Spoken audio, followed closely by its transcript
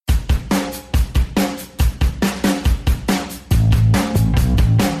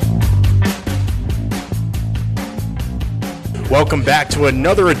Welcome back to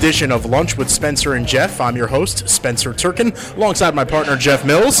another edition of Lunch with Spencer and Jeff. I'm your host, Spencer Turkin, alongside my partner, Jeff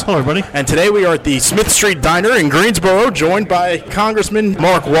Mills. Hello, everybody. And today we are at the Smith Street Diner in Greensboro, joined by Congressman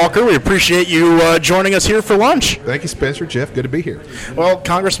Mark Walker. We appreciate you joining us here for lunch. Thank you, Spencer. Jeff, good to be here. Well,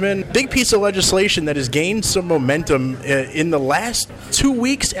 Congressman, big piece of legislation that has gained some momentum in the last 2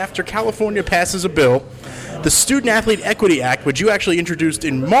 weeks after California passes a bill. The Student Athlete Equity Act, which you actually introduced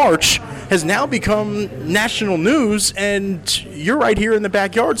in March, has now become national news, and you're right here in the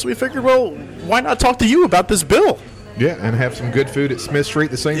backyard, so we figured, well, why not talk to you about this bill? Yeah, and have some good food at Smith Street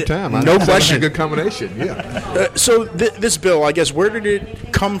at the same time. No question. A good combination, yeah. So this bill, I guess, where did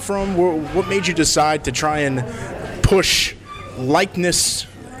it come from? What made you decide to try and push likeness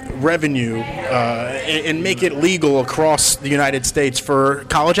revenue and make it legal across the United States for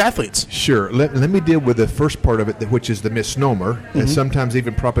college athletes? Sure. Let me deal with the first part of it, which is the misnomer, sometimes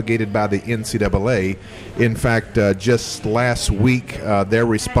even propagated by the NCAA. In fact, just last week, their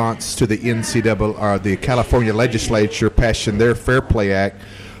response to the the California legislature passing their Fair Play Act,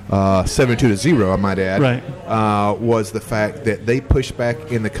 72-0, I might add, right. Was the fact that they pushed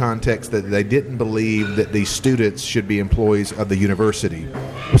back in the context that they didn't believe that these students should be employees of the university.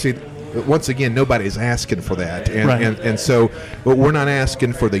 Well, see, once again, nobody's asking for that. And so we're not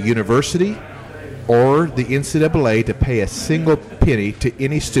asking for the university or the NCAA to pay a single penny to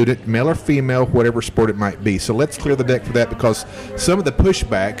any student, male or female, whatever sport it might be. So let's clear the deck for that, because some of the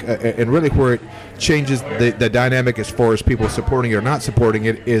pushback, and really where it changes the dynamic as far as people supporting it or not supporting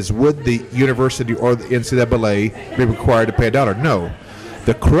it, is would the university or the NCAA be required to pay $1? No.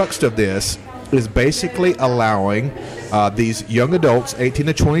 The crux of this is basically allowing these young adults, 18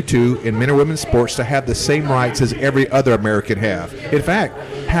 to 22, in men or women's sports to have the same rights as every other American have. In fact,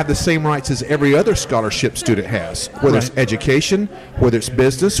 have the same rights as every other scholarship student has, whether it's education, whether it's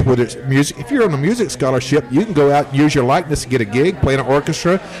business, whether it's music. If you're on a music scholarship, you can go out and use your likeness to get a gig, play in an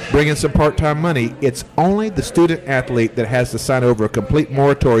orchestra, bring in some part-time money. It's only the student athlete that has to sign over a complete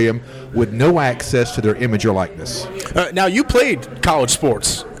moratorium with no access to their image or likeness. Now, you played college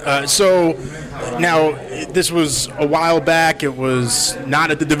sports. So now this was a while back. It was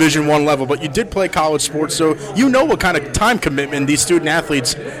not at the Division I level, but you did play college sports, so you know what kind of time commitment these student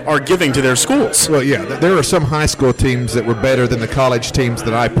athletes are giving to their schools. Well, yeah, there are some high school teams that were better than the college teams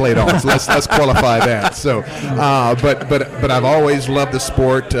that I played on. So let's qualify that. So, but I've always loved the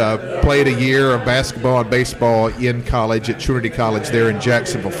sport. Played a year of basketball and baseball in college at Trinity College there in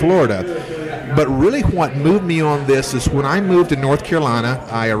Jacksonville, Florida. But really what moved me on this is when I moved to North Carolina,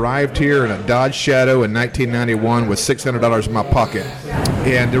 I arrived here in a Dodge Shadow in 1991 with $600 in my pocket.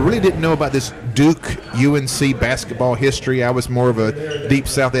 And I really didn't know about this Duke UNC basketball history. I was more of a Deep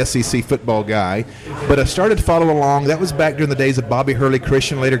South SEC football guy. But I started to follow along. That was back during the days of Bobby Hurley,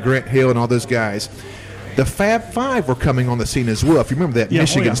 Christian, later Grant Hill, and all those guys. The Fab Five were coming on the scene as well, if you remember that,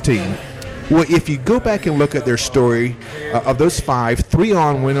 Michigan's team. Well, if you go back and look at their story, of those five, 3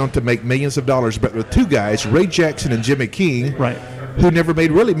 went on to make millions of dollars, but the 2 guys, Ray Jackson and Jimmy King, who never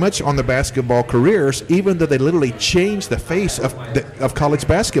made really much on their basketball careers, even though they literally changed the face of college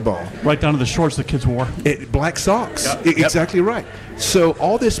basketball. Right down to the shorts the kids wore. Black socks. Exactly right. So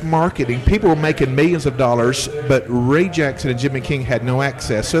all this marketing, people were making millions of dollars, but Ray Jackson and Jimmy King had no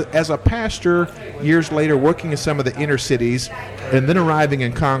access. So as a pastor, years later, working in some of the inner cities, and then arriving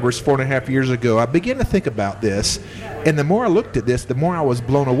in Congress 4.5 years ago, I began to think about this. And the more I looked at this, the more I was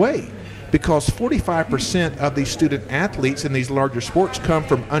blown away. Because 45% of these student athletes in these larger sports come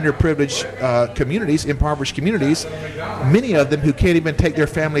from underprivileged communities, impoverished communities, many of them who can't even take their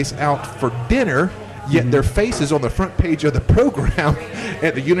families out for dinner, yet their faces on the front page of the program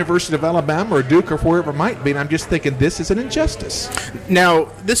at the University of Alabama or Duke or wherever it might be. And I'm just thinking this is an injustice. Now,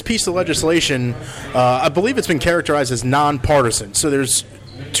 this piece of legislation, I believe it's been characterized as nonpartisan. So there's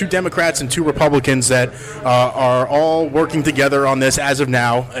 2 Democrats and 2 Republicans that are all working together on this as of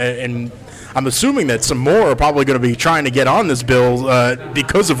now, and I'm assuming that some more are probably going to be trying to get on this bill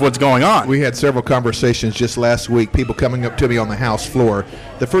because of what's going on. We had several conversations just last week, people coming up to me on the House floor.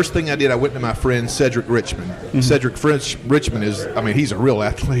 The first thing I did, I went to my friend Cedric Richmond. Cedric Richmond is, he's a real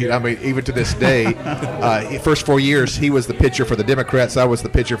athlete. Even to this day, first 4 years, he was the pitcher for the Democrats. I was the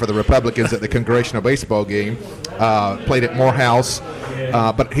pitcher for the Republicans at the Congressional Baseball game. Played at Morehouse,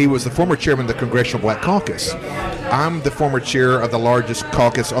 but he was the former chairman of the Congressional Black Caucus. I'm the former chair of the largest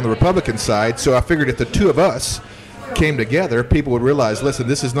caucus on the Republican side, so I figured if the 2 of us came together, people would realize, listen,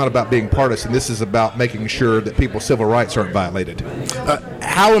 this is not about being partisan. This is about making sure that people's civil rights aren't violated.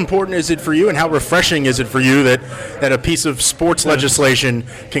 how important is it for you, and how refreshing is it for you that a piece of sports legislation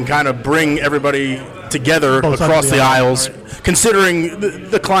can kind of bring everybody together across the aisles, considering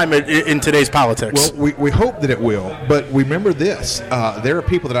the climate in today's politics? Well, we hope that it will, but remember this. There are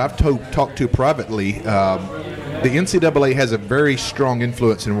people that I've talked to privately. The NCAA has a very strong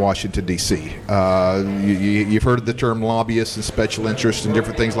influence in Washington, D.C. You've heard of the term lobbyists and special interests and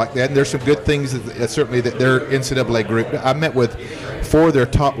different things like that. And there's some good things, certainly, that their NCAA group. I met with 4 of their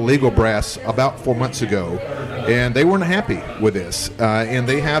top legal brass about 4 months ago, and they weren't happy with this. And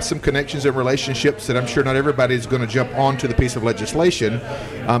they have some connections and relationships that I'm sure not everybody is going to jump onto the piece of legislation.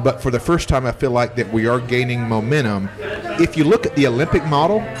 But for the first time, I feel like that we are gaining momentum. If you look at the Olympic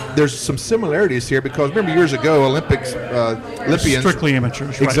model, there's some similarities here, because remember years ago, Olympians strictly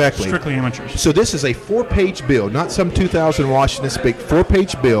amateurs. Right. Exactly. Strictly amateurs. So this is a 4-page bill, not some 2000 Washington speak,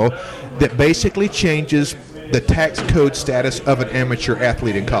 4-page bill that basically changes the tax code status of an amateur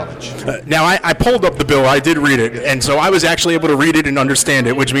athlete in college. Now, I pulled up the bill. I did read it, and so I was actually able to read it and understand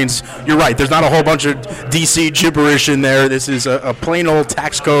it, which means you're right. There's not a whole bunch of D.C. gibberish in there. This is a plain old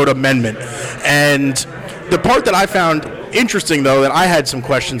tax code amendment. And the part that I found interesting, though, that I had some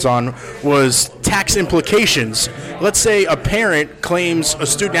questions on was tax implications. Let's say a parent claims a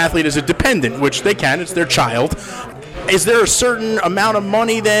student athlete as a dependent, which they can. It's their child. Is there a certain amount of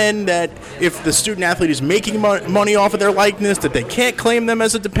money then that if the student athlete is making money off of their likeness that they can't claim them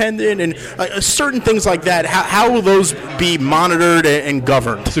as a dependent, and certain things like that? How will those be monitored and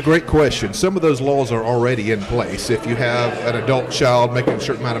governed? It's a great question. Some of those laws are already in place. If you have an adult child making a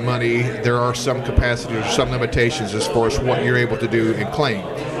certain amount of money, there are some capacities or some limitations as far as what you're able to do and claim.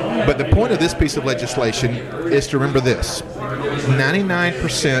 But the point of this piece of legislation is to remember this.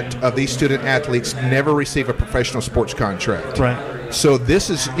 99% of these student athletes never receive a professional sports contract. Right. So this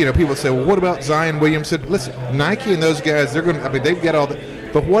is, people say, well, what about Zion Williamson? Listen, Nike and those guys, they've got all the,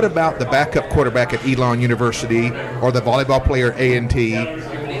 but what about the backup quarterback at Elon University or the volleyball player A&T?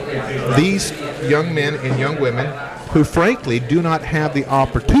 These young men and young women who, frankly, do not have the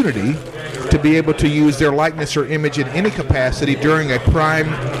opportunity to be able to use their likeness or image in any capacity during a prime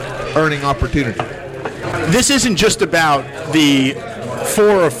earning opportunity. This isn't just about the 4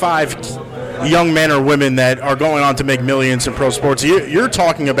 or 5 young men or women that are going on to make millions in pro sports. You're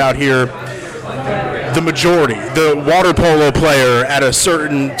talking about here the majority, the water polo player at a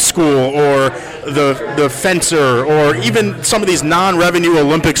certain school, or the fencer, or even some of these non-revenue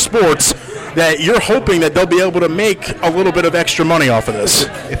Olympic sports that you're hoping that they'll be able to make a little bit of extra money off of this.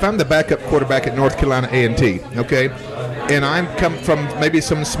 If I'm the backup quarterback at North Carolina A&T, okay, and I'm come from maybe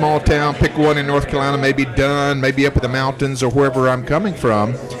some small town, pick one in North Carolina, maybe Dunn, maybe up in the mountains or wherever I'm coming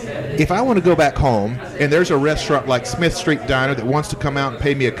from, if I want to go back home and there's a restaurant like Smith Street Diner that wants to come out and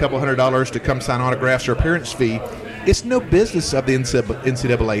pay me a couple $100s to come sign autographs or appearance fee, it's no business of the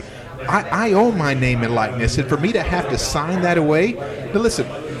NCAA. I own my name and likeness, and for me to have to sign that away, now listen,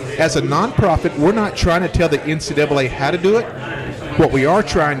 as a nonprofit, we're not trying to tell the NCAA how to do it. What we are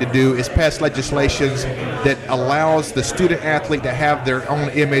trying to do is pass legislations that allows the student athlete to have their own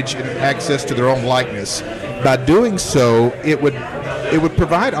image and access to their own likeness. By doing so, it would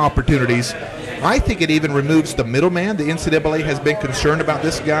provide opportunities. I think it even removes the middleman. The NCAA has been concerned about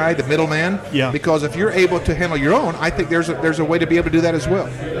this guy, the middleman, because if you're able to handle your own, I think there's a way to be able to do that as well.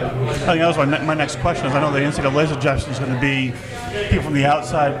 I think that was my next question. Is I know the NCAA's suggestion is going to be people from the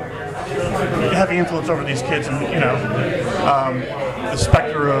outside having influence over these kids, and the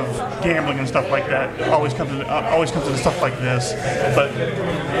specter of gambling and stuff like that always comes into stuff like this.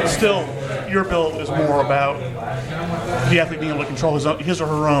 But still, your bill is more about the athlete being able to control his or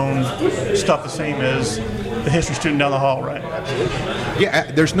her own stuff, the same as the history student down the hall, right?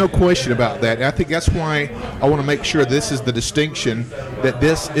 Yeah, there's no question about that. And I think that's why I want to make sure this is the distinction, that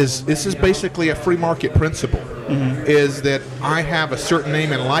this is basically a free market principle. Mm-hmm. Is that I have a certain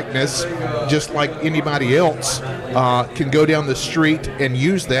name and likeness, just like anybody else can go down the street and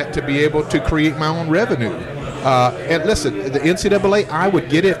use that to be able to create my own revenue. And listen, the NCAA, I would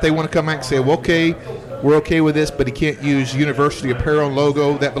get it if they want to come out and say, well, okay, we're okay with this, but he can't use university apparel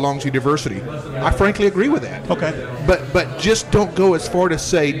logo. That belongs to university. I frankly agree with that. Okay. But just don't go as far to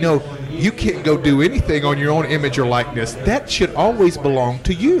say, no, you can't go do anything on your own image or likeness. That should always belong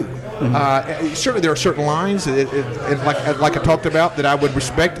to you. Mm-hmm. Certainly there are certain lines, like I talked about, that I would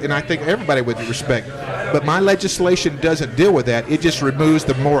respect, and I think everybody would respect. But my legislation doesn't deal with that. It just removes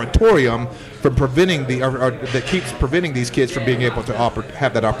the moratorium from preventing that keeps preventing these kids from being able to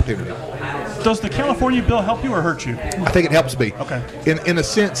have that opportunity. Does the California bill help you or hurt you? I think it helps me. Okay. In a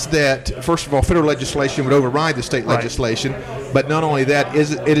sense that, first of all, federal legislation would override the state legislation, but not only that,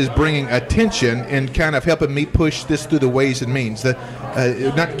 it is bringing attention and kind of helping me push this through the ways and means. Not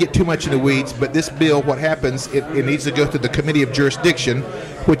to get too much in the weeds, but this bill, what happens, it needs to go through the Committee of Jurisdiction,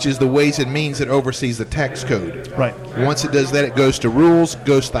 which is the ways and means that oversees the tax code. Right. Once it does that, it goes to rules,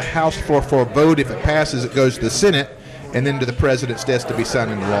 goes to the House floor for a vote. If it passes, it goes to the Senate, and then to the president's desk to be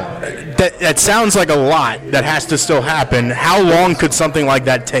signed into law. That sounds like a lot that has to still happen. How long could something like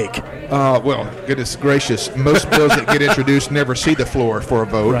that take? Well, goodness gracious, most bills that get introduced never see the floor for a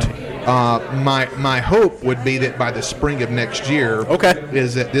vote. Right. My hope would be that by the spring of next year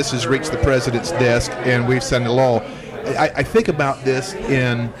is that this has reached the president's desk and we've signed the law. I think about this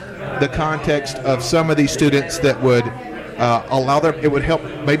in the context of some of these students that would it would help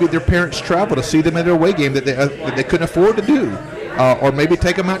maybe their parents travel to see them at their away game that they couldn't afford to do, or maybe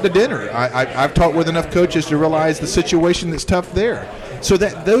take them out to dinner. I've talked with enough coaches to realize the situation that's tough there. So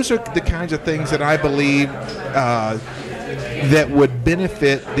those are the kinds of things that I believe that would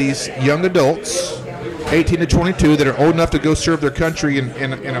benefit these young adults, 18 to 22, that are old enough to go serve their country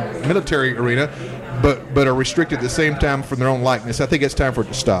in a military arena, but are restricted at the same time from their own likeness. I think it's time for it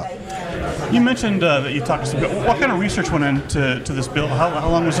to stop. You mentioned that you talked to some. What kind of research went into this bill? How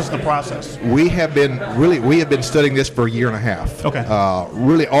long was this the process? We have been studying this for a year and a half. Okay.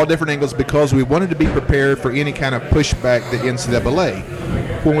 Really all different angles because we wanted to be prepared for any kind of pushback the NCAA.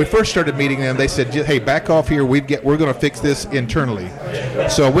 When we first started meeting them, they said, "Hey, back off here. We're going to fix this internally."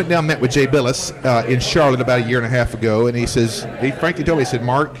 So I went down and met with Jay Billis in Charlotte about a year and a half ago, and he frankly told me, he said,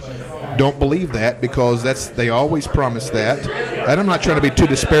 "Mark, don't believe that because they always promise that." And I'm not trying to be too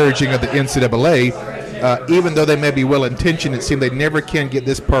disparaging of the NCAA. Even though they may be well-intentioned, it seems they never can get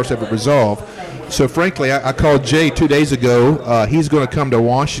this part of it resolved. So frankly, I called Jay 2 days ago. He's going to come to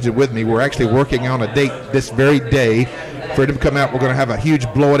Washington with me. We're actually working on a date this very day for him to come out. We're going to have a huge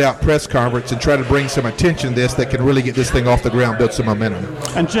blow-it-out press conference and try to bring some attention to this that can really get this thing off the ground, build some momentum.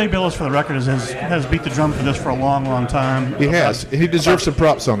 And Jay Billis, for the record, has beat the drum for this for a long, long time. He has. He deserves some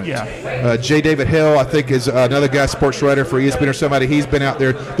props on it. Yeah. J. David Hill, I think, is another guy, sports writer for ESPN or somebody. He's been out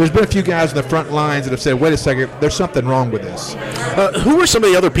there. There's been a few guys in the front lines that have said, wait a second, there's something wrong with this. Who are some of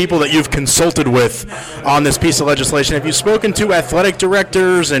the other people that you've consulted with on this piece of legislation? Have you spoken to athletic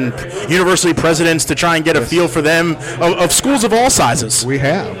directors and university presidents to try and get a feel for them of schools of all sizes? We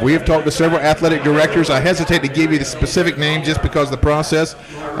have. We have talked to several athletic directors. I hesitate to give you the specific name just because of the process.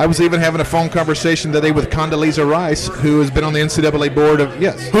 I was even having a phone conversation today with Condoleezza Rice, who has been on the NCAA board of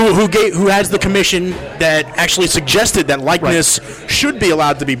who has the commission that actually suggested that likeness should be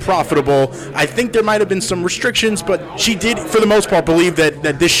allowed to be profitable. I think there might have been some restrictions, but she did, for the most part, believe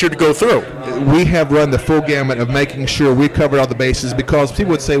that this should go through. We have run the full gamut of making sure we covered all the bases because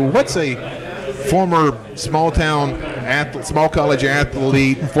people would say, well, what's a former small college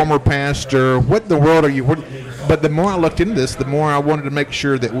athlete, former pastor, what in the world are you? But the more I looked into this, the more I wanted to make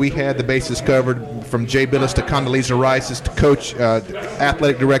sure that we had the bases covered, from Jay Billis to Condoleezza Rice to coach,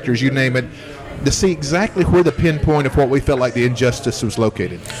 athletic directors, you name it, to see exactly where the pinpoint of what we felt like the injustice was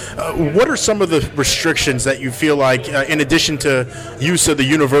located. What are some of the restrictions that you feel like, in addition to use of the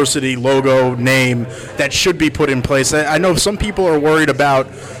university logo name, that should be put in place? I know some people are worried about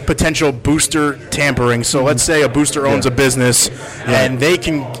potential booster tampering. So let's say a booster owns a business and they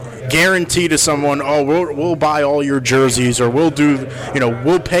can guarantee to someone, we'll buy all your jerseys, or we'll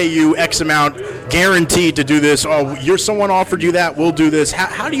pay you X amount guaranteed to do this. Someone offered you that, we'll do this.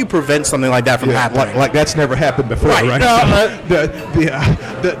 How do you prevent something like that from happening? Like that's never happened before, right? No,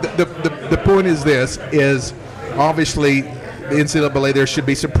 the point is this, is obviously the NCAA, there should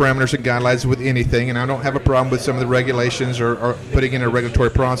be some parameters and guidelines with anything, and I don't have a problem with some of the regulations or putting in a regulatory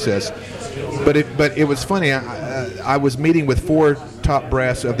process. But it was funny. I was meeting with 4 top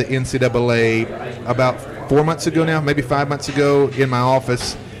brass of the NCAA about 4 months ago now, maybe 5 months ago, in my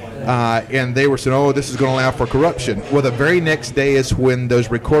office, and they were saying, this is going to allow for corruption. Well, the very next day is when those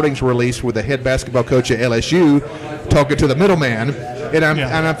recordings were released with the head basketball coach at LSU talking to the middleman, and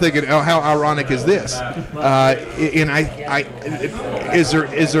I'm thinking, how ironic is this?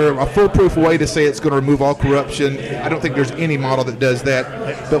 Is there a foolproof way to say it's going to remove all corruption? I don't think there's any model that does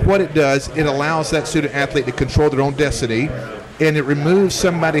that. But what it does, it allows that student athlete to control their own destiny, and it removes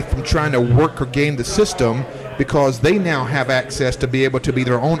somebody from trying to work or game the system, because they now have access to be able to be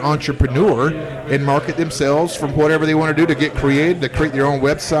their own entrepreneur and market themselves from whatever they want to do, to get creative, to create their own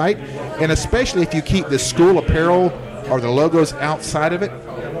website. And especially if you keep the school apparel or the logos outside of it,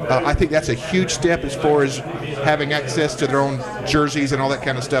 I think that's a huge step as far as having access to their own jerseys and all that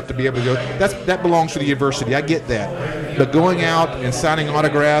kind of stuff to be able to go. That belongs to the university. I get that. But going out and signing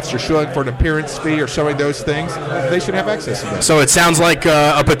autographs or showing for an appearance fee or showing those things, they should have access to that. So it sounds like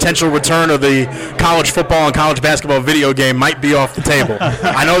a potential return of the college football and college basketball video game might be off the table.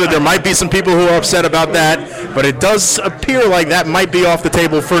 I know that there might be some people who are upset about that, but it does appear like that might be off the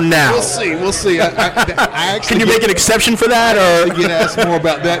table for now. We'll see. I actually Can you make an exception for that? Or get asked more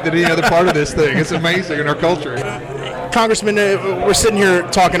about that than any other part of this thing. It's amazing in our culture. Congressman, we're sitting here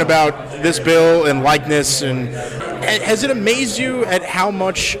talking about this bill and likeness, and has it amazed you at how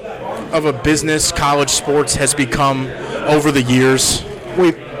much of a business college sports has become over the years?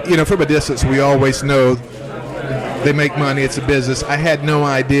 From a distance, we always know they make money. It's a business. I had no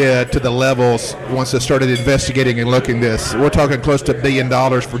idea to the levels once I started investigating and looking this. We're talking close to $1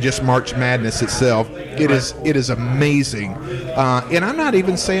 billion for just March Madness itself. It is amazing. And I'm not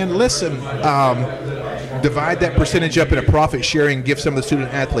even saying, listen, divide that percentage up in a profit sharing and give some of the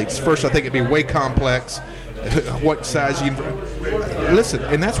student athletes. First, I think it'd be way complex. What size you listen,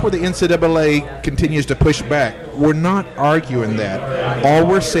 and that's where the NCAA continues to push back. We're not arguing that. All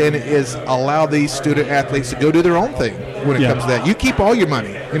we're saying is allow these student athletes to go do their own thing when it comes to that. You keep all your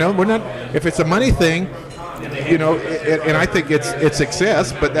money. We're not. If it's a money thing, and I think it's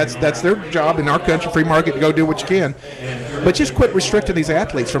success, but that's their job in our country, free market, to go do what you can. But just quit restricting these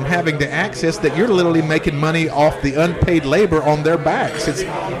athletes from having the access that you're literally making money off the unpaid labor on their backs.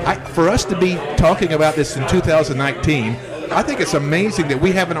 For us to be talking about this in 2019, I think it's amazing that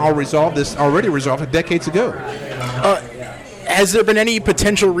we haven't already resolved decades ago. Has there been any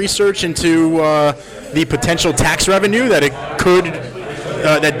potential research into the potential tax revenue that it could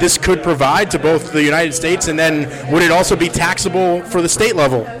that this could provide to both the United States, and then would it also be taxable for the state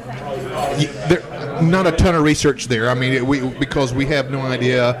level? Not a ton of research there. I mean, because we have no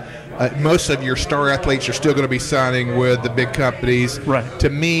idea. Most of your star athletes are still going to be signing with the big companies. Right.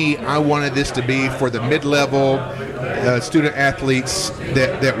 To me, I wanted this to be for the mid-level student athletes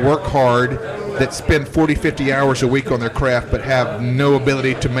that work hard, that spend 40, 50 hours a week on their craft but have no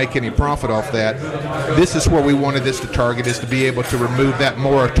ability to make any profit off that. This is where we wanted this to target, is to be able to remove that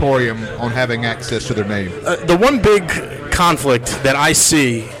moratorium on having access to their name. The one big conflict that I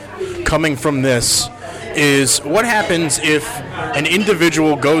see coming from this is what happens if an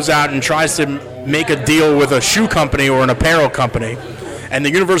individual goes out and tries to make a deal with a shoe company or an apparel company, and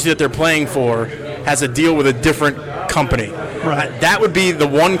the university that they're playing for has a deal with a different company. Right. That would be the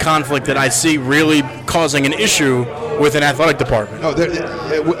one conflict that I see really causing an issue with an athletic department. Oh,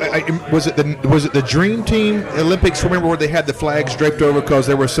 was it the Dream Team Olympics? Remember where they had the flags draped over because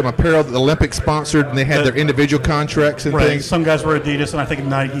there was some apparel that the Olympics sponsored, and they had their individual contracts and things. Some guys were Adidas, and I think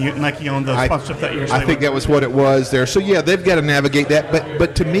Nike owned the sponsorship that year. So I think that was what it was there. So yeah, they've got to navigate that.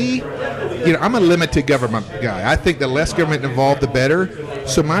 But to me, I'm a limited government guy. I think the less government involved, the better.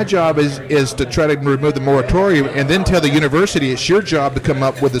 So my job is to try to remove the moratorium and then tell the university it's your job to come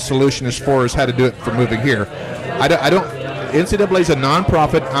up with a solution as far as how to do it for moving here. NCAA is a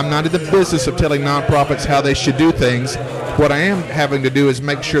nonprofit. I'm not in the business of telling nonprofits how they should do things. What I am having to do is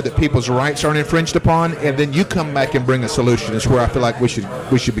make sure that people's rights aren't infringed upon, and then you come back and bring a solution. Is where I feel like we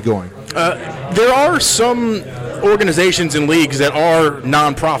should be going. There are some organizations and leagues that are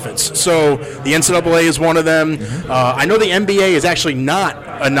nonprofits. So the NCAA is one of them. I know the NBA is actually not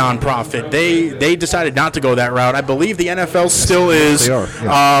a nonprofit. They decided not to go that route. I believe the NFL still is. They are.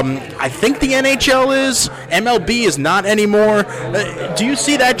 Yeah. I think the NHL is. MLB is not anymore. Do you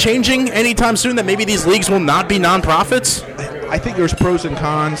see that changing anytime soon, that maybe these leagues will not be nonprofits? I think there's pros and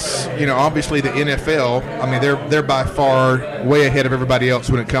cons. Obviously the NFL, they're by far way ahead of everybody else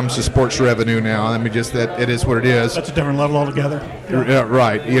when it comes to sports revenue now. That it is what it is. That's a different level altogether.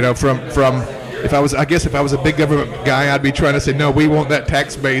 Right. From if I was a big government guy, I'd be trying to say, no, we want that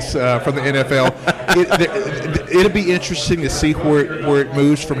tax base from the NFL. It'll be interesting to see where it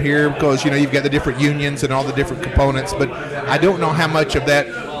moves from here, because you've got the different unions and all the different components, but I don't know how much of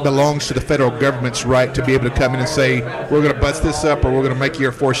that belongs to the federal government's right to be able to come in and say, we're going to bust this up, or we're going to make you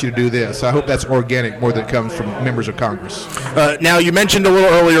or force you to do this. I hope that's organic more than it comes from members of Congress. Now, you mentioned a little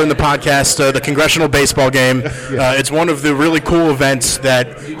earlier in the podcast the congressional baseball game. Yeah. It's one of the really cool events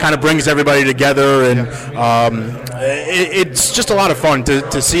that kind of brings everybody together, and it's just a lot of fun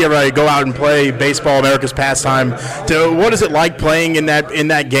to see everybody go out and play baseball, America's pastime. What is it like playing in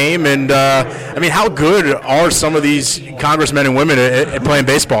that game? And how good are some of these congressmen and women at playing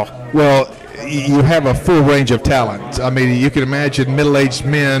baseball? Well, you have a full range of talent. I mean, you can imagine middle-aged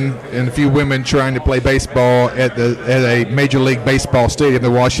men and a few women trying to play baseball at a Major League Baseball stadium,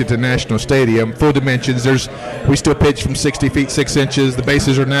 the Washington National Stadium, full dimensions. We still pitch from 60 feet 6 inches. The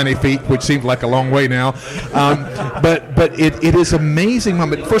bases are 90 feet, which seems like a long way now. But it is amazing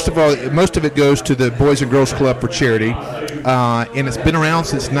moment. First of all, most of it goes to the Boys and Girls Club for charity, and it's been around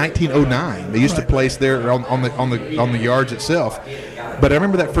since 1909. They used to place there on the yards itself. But I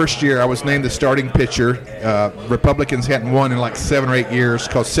remember that first year I was named the starting pitcher. Republicans hadn't won in like 7 or 8 years,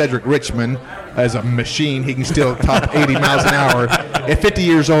 called Cedric Richmond. As a machine, he can still top 80 miles an hour. At 50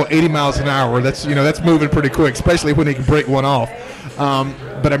 years old, 80 miles an hour, that's moving pretty quick, especially when he can break one off.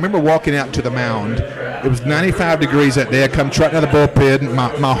 But I remember walking out to the mound. It was 95 degrees that day. I come trotting out of the bullpen.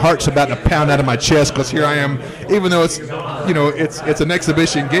 My heart's about to pound out of my chest because here I am, even though it's an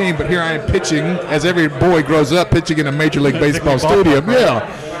exhibition game, but here I am pitching, as every boy grows up, pitching in a Major League Baseball stadium.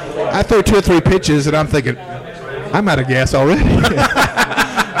 Yeah. I throw 2 or 3 pitches, and I'm thinking, I'm out of gas already.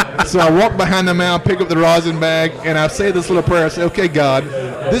 So I walk behind the mound, pick up the rosin bag, and I say this little prayer. I say, okay, God,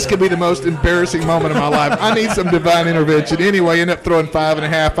 this could be the most embarrassing moment of my life. I need some divine intervention. Anyway, ended up throwing 5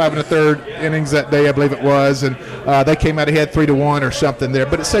 1/3 innings that day, I believe it was, and they came out ahead 3-1 or something there.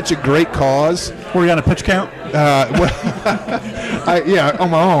 But it's such a great cause. Were you on a pitch count? On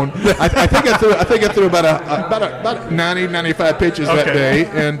my own. I think I threw about 90, 95 pitches that day,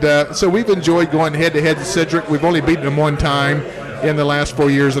 and so we've enjoyed going head-to-head with Cedric. We've only beaten him one time in the last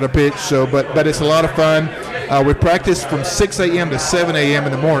 4 years that I pitched. So, but it's a lot of fun. We practice from 6 a.m. to 7 a.m.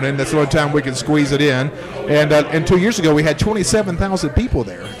 in the morning. That's the only time we can squeeze it in. And 2 years ago we had 27,000 people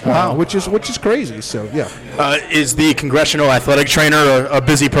there. Wow, which is crazy. So yeah. Is the congressional athletic trainer a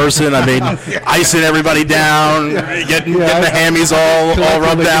busy person? I mean, icing everybody down, getting the hammies all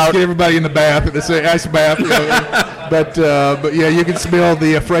rubbed out. Get everybody in the bath. It's an ice bath. But yeah, you can smell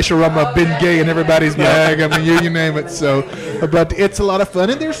the fresh aroma of Bengay in everybody's bag. I mean, you name it. So, but it's a lot of fun,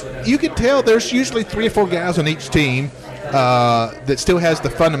 and you can tell there's usually 3 or 4 guys on each team that still has the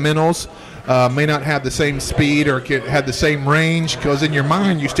fundamentals. May not have the same speed or have the same range, because in your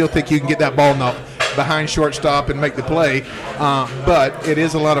mind you still think you can get that ball behind shortstop and make the play. But it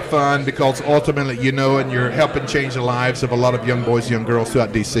is a lot of fun because ultimately and you're helping change the lives of a lot of young boys and young girls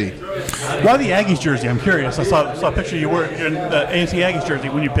throughout D.C. Why the Aggies jersey? I'm curious. I saw a picture you were in the A&T Aggies jersey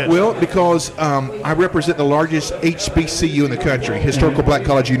when you pitched. Well, because I represent the largest HBCU in the country, Historical Black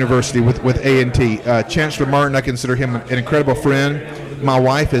College University with A&T. Chancellor Martin, I consider him an incredible friend. My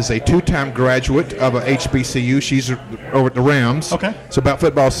wife is a 2-time graduate of a HBCU. She's over at the Rams. Okay. So about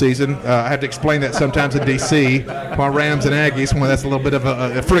football season, I have to explain that sometimes in D.C. My Rams and Aggies, well, that's a little bit of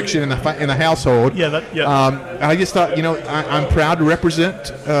a friction in the household. I just thought, I'm proud to represent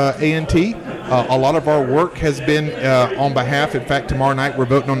A&T. A lot of our work has been on behalf. In fact, tomorrow night we're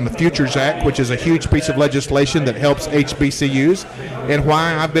voting on the Futures Act, which is a huge piece of legislation that helps HBCUs. And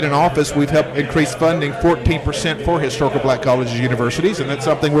while I've been in office, we've helped increase funding 14% for historical black colleges and universities, and that's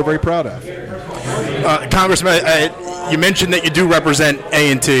something we're very proud of. Congressman, you mentioned that you do represent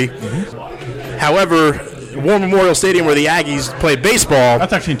A&T. Mm-hmm. However, War Memorial Stadium, where the Aggies play baseball,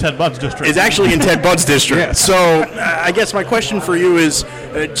 that's actually in Ted Budd's district. Is actually in Ted Budd's district. Yes. So I guess my question for you is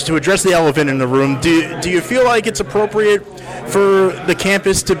to address the elephant in the room. Do you feel like it's appropriate for the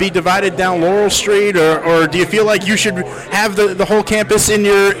campus to be divided down Laurel Street, or do you feel like you should have the whole campus in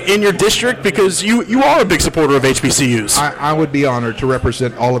your district, because you are a big supporter of HBCUs? I would be honored to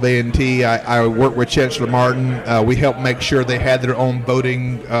represent all of A&T. I work with Chancellor Martin. We helped make sure they had their own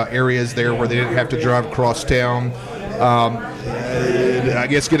voting areas there where they didn't have to drive across town. I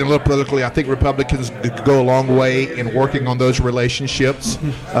guess getting a little politically, I think Republicans could go a long way in working on those relationships.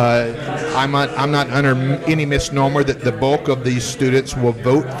 I'm not under any misnomer that the bulk of these students will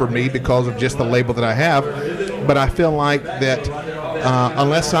vote for me because of just the label that I have, but I feel like that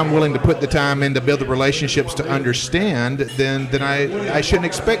unless I'm willing to put the time in to build the relationships to understand, then I shouldn't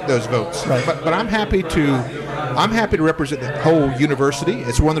expect those votes. Right. But I'm happy to represent the whole university.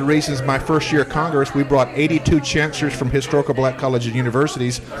 It's one of the reasons my first year of Congress, we brought 82 chancellors from historical black colleges and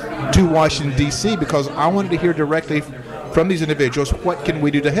universities to Washington, D.C., because I wanted to hear directly from these individuals, what can we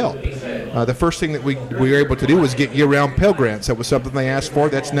do to help? The first thing that we were able to do was get year-round Pell Grants. That was something they asked for.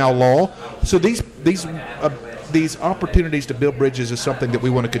 That's now law. So these opportunities to build bridges is something that we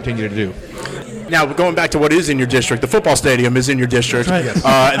want to continue to do. Now, going back to what is in your district, the football stadium is in your district. That's right.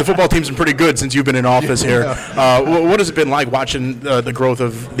 Yes. And the football team's been pretty good since you've been in office here. What has it been like watching the growth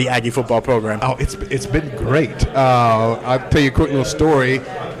of the Aggie football program? Oh, it's been great. I'll tell you a quick little story.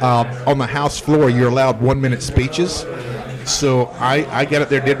 On the House floor, you're allowed 1-minute speeches. So I got up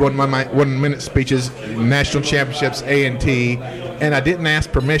there, did one of my 1-minute speeches, national championships, A&T, and I didn't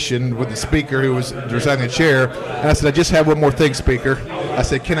ask permission with the speaker who was reciting the chair. And I said, I just have one more thing, Speaker. I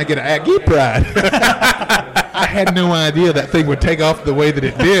said, can I get an Aggie pride? I had no idea that thing would take off the way that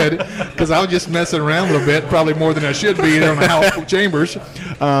it did, because I was just messing around a little bit, probably more than I should be there on the House of Chambers.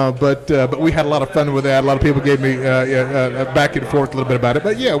 But we had a lot of fun with that. A lot of people gave me back and forth a little bit about it.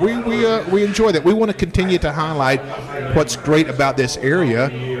 But yeah, we enjoy that. We want to continue to highlight what's great about this area,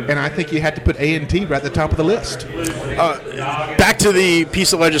 and I think you have to put A&T right at the top of the list. Back to the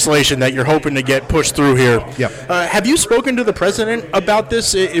piece of legislation that you're hoping to get pushed through here. Yep. Have you spoken to the president about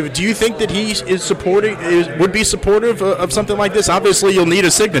this? Do you think that he would be supportive of something like this? Obviously, you'll need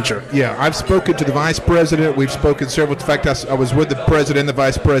a signature. Yeah, I've spoken to the vice president. We've spoken several. In fact, I was with the president and the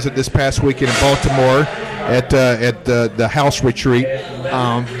vice president this past weekend in Baltimore at the House retreat.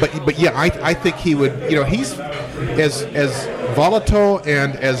 But yeah, I think he would. He's as volatile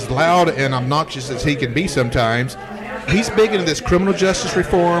and as loud and obnoxious as he can be sometimes. He's big into this criminal justice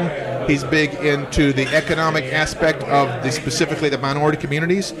reform. He's big into the economic aspect of specifically the minority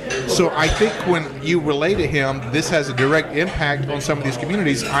communities. So I think when you relay to him, this has a direct impact on some of these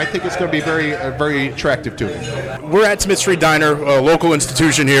communities. I think it's going to be very, very attractive to him. We're at Smith Street Diner, a local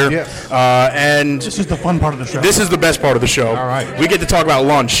institution here. Yes. And this is the fun part of the show. This is the best part of the show. All right. We get to talk about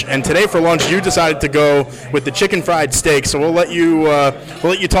lunch, and today for lunch you decided to go with the chicken fried steak. So we'll let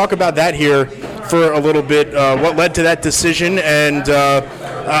you talk about that here for a little bit. What led to that decision, and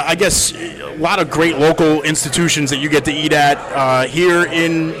I guess a lot of great local institutions that you get to eat at here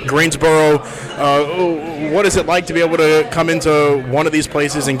in Greensboro. What is it like to be able to come into one of these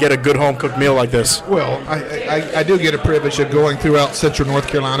places and get a good home-cooked meal like this? Well, I do get a privilege of going throughout central North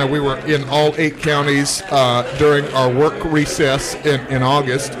Carolina. We were in all 8 counties during our work recess in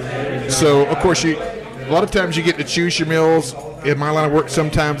August. So, of course, a lot of times you get to choose your meals. In my line of work,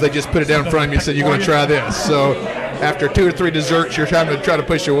 sometimes they just put it down in front of you and say, you're going to try this. So after 2 or 3 desserts, you're trying to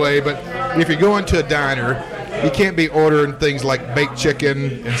push away. But if you go into a diner, you can't be ordering things like baked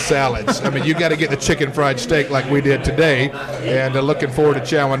chicken and salads. I mean, you got to get the chicken fried steak like we did today, and looking forward to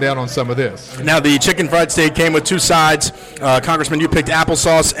chowing down on some of this. Now, the chicken fried steak came with 2 sides. Congressman, you picked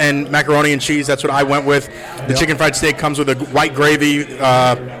applesauce and macaroni and cheese. That's what I went with. The chicken fried steak comes with a white gravy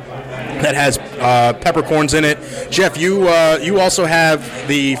that has peppercorns in it. Jeff, you also have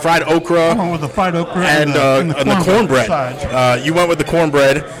the fried okra. I went with the fried okra and the cornbread. You went with the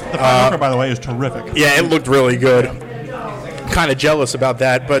cornbread. The fried okra, by the way, is terrific. Yeah, it looked really good. Kind of jealous about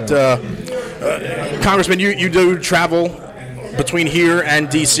that, but Congressman, you do travel between here and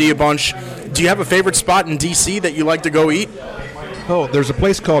D.C. a bunch. Do you have a favorite spot in D.C. that you like to go eat? Oh, there's a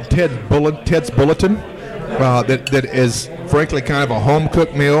place called Ted's Bulletin that is, frankly, kind of a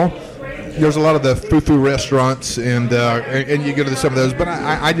home-cooked meal. There's a lot of the foo-foo restaurants, and you go to some of those. But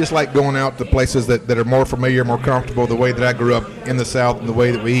I just like going out to places that are more familiar, more comfortable, the way that I grew up in the South and the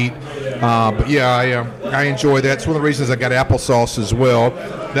way that we eat. But yeah, I enjoy that. It's one of the reasons I got applesauce as well.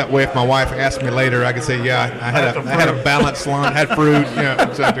 That way, if my wife asks me later, I can say, yeah, I had a balanced lunch, had fruit. Yeah,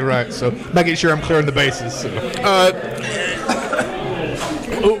 exactly right. So making sure I'm clearing the bases. So.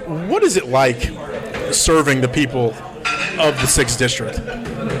 What is it like serving the people of the 6th District?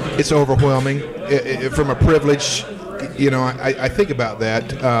 It's overwhelming. From a privilege, I think about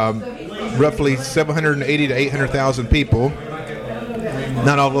that. Roughly 780 to 800,000 people.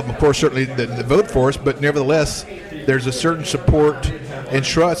 Not all of them, of course, certainly that vote for us, but nevertheless, there's a certain support and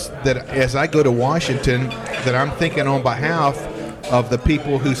trust that as I go to Washington, that I'm thinking on behalf of the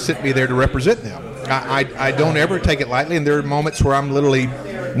people who sent me there to represent them. I don't ever take it lightly, and there are moments where I'm literally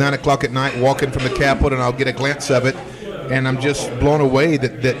 9 o'clock at night walking from the Capitol, and I'll get a glance of it, and I'm just blown away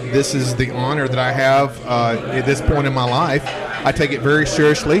that this is the honor that I have at this point in my life. I take it very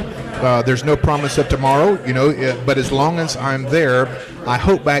seriously. There's no promise of tomorrow, but as long as I'm there, I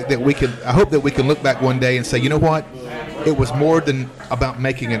hope that we can look back one day and say, you know what? It was more than about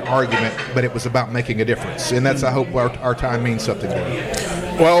making an argument, but it was about making a difference, and that's, I hope, our time means something to me.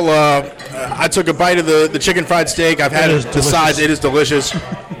 Well, I took a bite of the chicken fried steak. I've had the sides. It is delicious.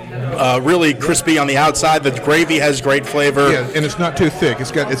 Really crispy on the outside. The gravy has great flavor. Yeah, and it's not too thick.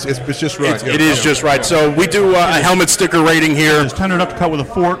 It's just right. It is just right. So we do a helmet sticker rating here. It's tender enough to cut with a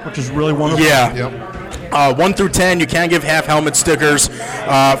fork, which is really wonderful. Yeah. Yep. 1 through 10, you can give half helmet stickers.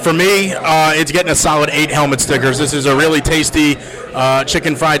 For me, it's getting a solid 8 helmet stickers. This is a really tasty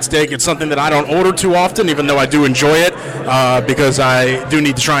chicken fried steak. It's something that I don't order too often, even though I do enjoy it, because I do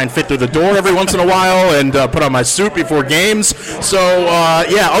need to try and fit through the door every once in a while and put on my suit before games. So,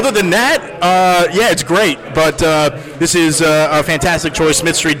 other than that, it's great. But this is a fantastic choice.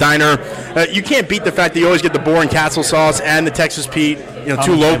 Smith Street Diner. You can't beat the fact that you always get the Boar and Castle sauce and the Texas Pete.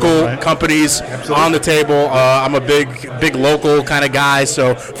 Two local companies on the table. I'm a big local kind of guy,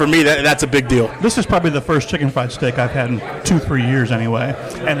 so for me that's a big deal. This is probably the first chicken fried steak I've had in 2-3 years anyway,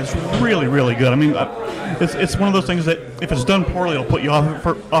 and it's really, really good. I mean, it's one of those things that if it's done poorly, it'll put you off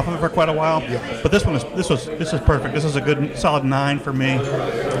of it for quite a while. Yeah. But this is perfect. This is a good solid 9 for me.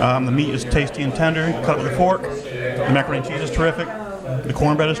 The meat is tasty and tender. Cut it with a fork. The macaroni and cheese is terrific. The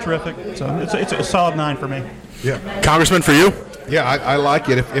cornbread is terrific. So it's a solid 9 for me. Yeah, Congressman, for you? Yeah, I like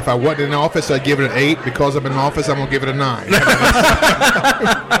it. If I wasn't in office, I'd give it an 8. Because I'm in office, I'm going to give it a 9.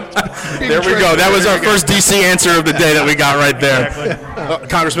 There we go. That was our first D.C. answer of the day that we got right there. Exactly.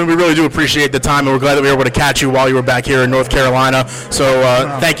 Congressman, we really do appreciate the time, and we're glad that we were able to catch you while you were back here in North Carolina. So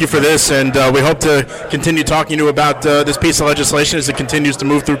thank you for this, and we hope to continue talking to you about this piece of legislation as it continues to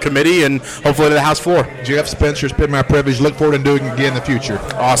move through committee and hopefully to the House floor. Jeff Spencer, it's been my privilege. Look forward to doing it again in the future.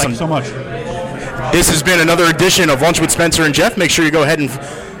 Awesome. Thanks so much. This has been another edition of Lunch with Spencer and Jeff. Make sure you go ahead and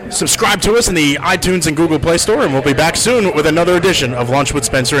subscribe to us in the iTunes and Google Play Store, and we'll be back soon with another edition of Lunch with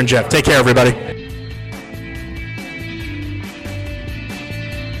Spencer and Jeff. Take care, everybody.